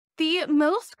The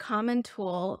most common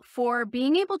tool for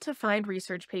being able to find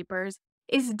research papers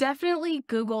is definitely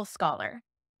Google Scholar.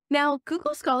 Now,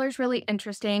 Google Scholar is really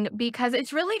interesting because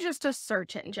it's really just a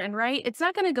search engine, right? It's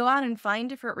not going to go out and find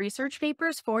different research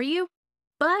papers for you,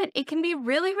 but it can be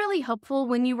really, really helpful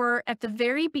when you were at the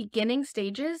very beginning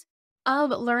stages of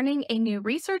learning a new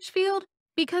research field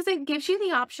because it gives you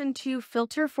the option to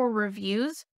filter for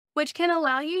reviews, which can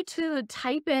allow you to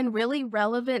type in really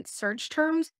relevant search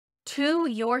terms to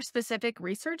your specific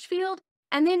research field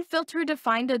and then filter to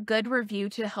find a good review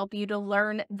to help you to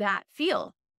learn that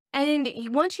field. And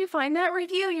once you find that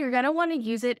review, you're going to want to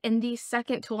use it in the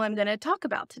second tool I'm going to talk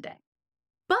about today.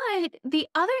 But the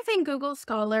other thing Google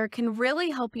Scholar can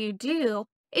really help you do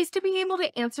is to be able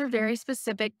to answer very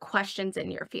specific questions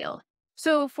in your field.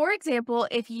 So, for example,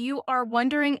 if you are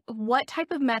wondering what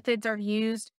type of methods are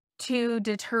used to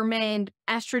determine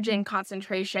estrogen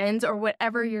concentrations or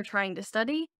whatever you're trying to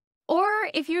study, or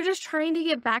if you're just trying to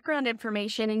get background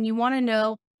information and you want to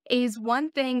know is one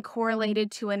thing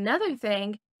correlated to another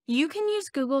thing, you can use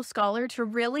Google Scholar to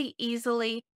really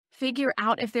easily figure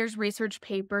out if there's research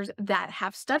papers that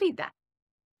have studied that.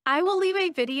 I will leave a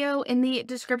video in the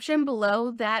description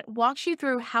below that walks you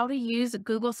through how to use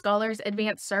Google Scholar's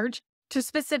advanced search to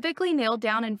specifically nail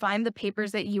down and find the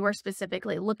papers that you are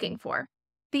specifically looking for.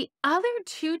 The other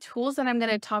two tools that I'm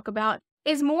going to talk about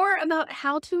is more about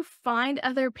how to find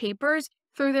other papers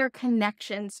through their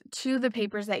connections to the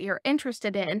papers that you're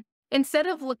interested in, instead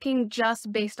of looking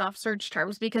just based off search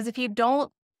terms. Because if you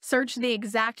don't search the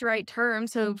exact right term,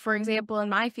 so for example, in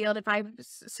my field, if I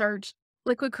search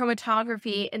liquid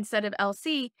chromatography instead of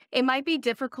LC, it might be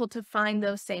difficult to find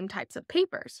those same types of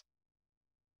papers.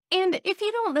 And if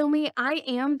you don't know me, I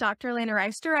am Dr. Lana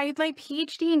Reister. I have my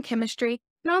PhD in chemistry,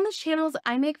 and on this channel,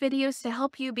 I make videos to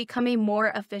help you become a more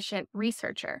efficient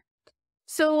researcher.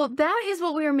 So that is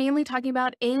what we are mainly talking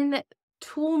about in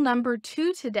tool number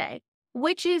 2 today,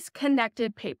 which is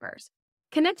Connected Papers.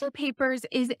 Connected Papers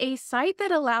is a site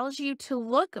that allows you to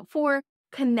look for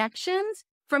connections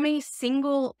from a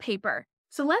single paper.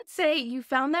 So let's say you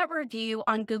found that review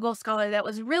on Google Scholar that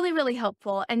was really, really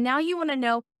helpful, and now you want to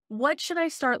know, what should I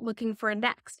start looking for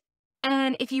next?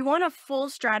 And if you want a full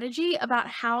strategy about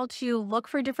how to look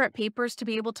for different papers to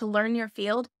be able to learn your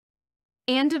field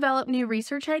and develop new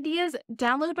research ideas,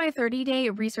 download my 30-day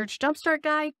research jumpstart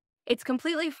guide. It's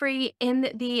completely free in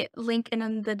the link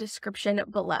in the description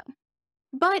below.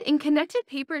 But in Connected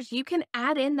Papers, you can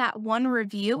add in that one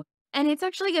review, and it's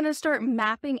actually going to start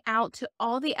mapping out to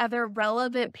all the other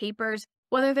relevant papers,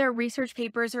 whether they're research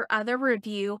papers or other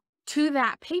review, to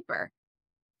that paper.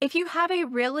 If you have a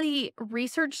really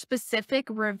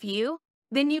research-specific review,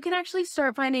 then you can actually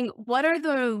start finding what are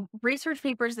the research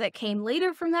papers that came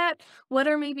later from that, what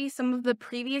are maybe some of the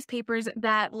previous papers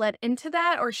that led into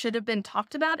that or should have been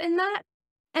talked about in that.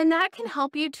 And that can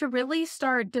help you to really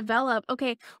start develop,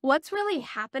 okay, what's really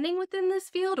happening within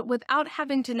this field without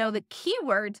having to know the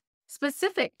keywords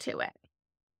specific to it.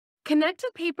 Connected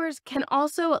Papers can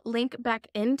also link back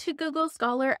into Google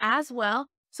Scholar as well,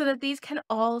 so that these can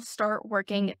all start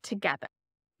working together.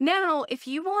 Now, if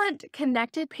you want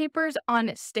Connected Papers on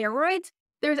steroids,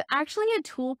 there's actually a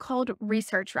tool called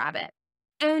Research Rabbit.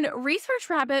 And Research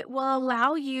Rabbit will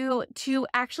allow you to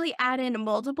actually add in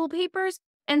multiple papers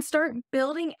and start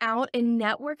building out a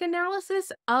network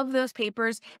analysis of those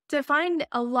papers to find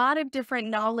a lot of different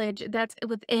knowledge that's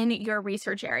within your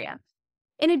research area.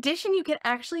 In addition, you can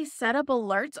actually set up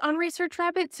alerts on Research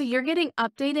Rabbit so you're getting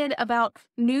updated about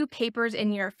new papers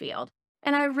in your field.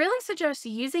 And I really suggest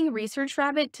using Research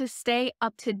Rabbit to stay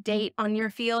up to date on your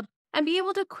field and be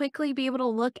able to quickly be able to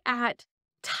look at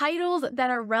titles that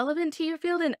are relevant to your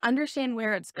field and understand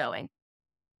where it's going.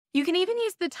 You can even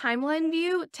use the timeline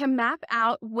view to map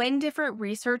out when different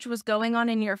research was going on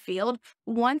in your field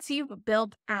once you've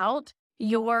built out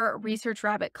your Research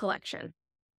Rabbit collection.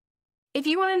 If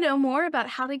you want to know more about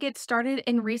how to get started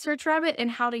in Research Rabbit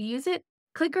and how to use it,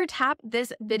 click or tap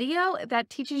this video that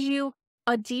teaches you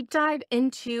a deep dive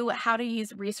into how to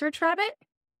use Research Rabbit.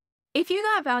 If you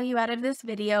got value out of this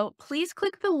video, please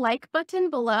click the like button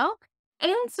below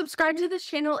and subscribe to this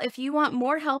channel if you want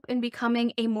more help in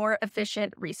becoming a more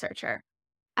efficient researcher.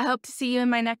 I hope to see you in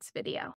my next video.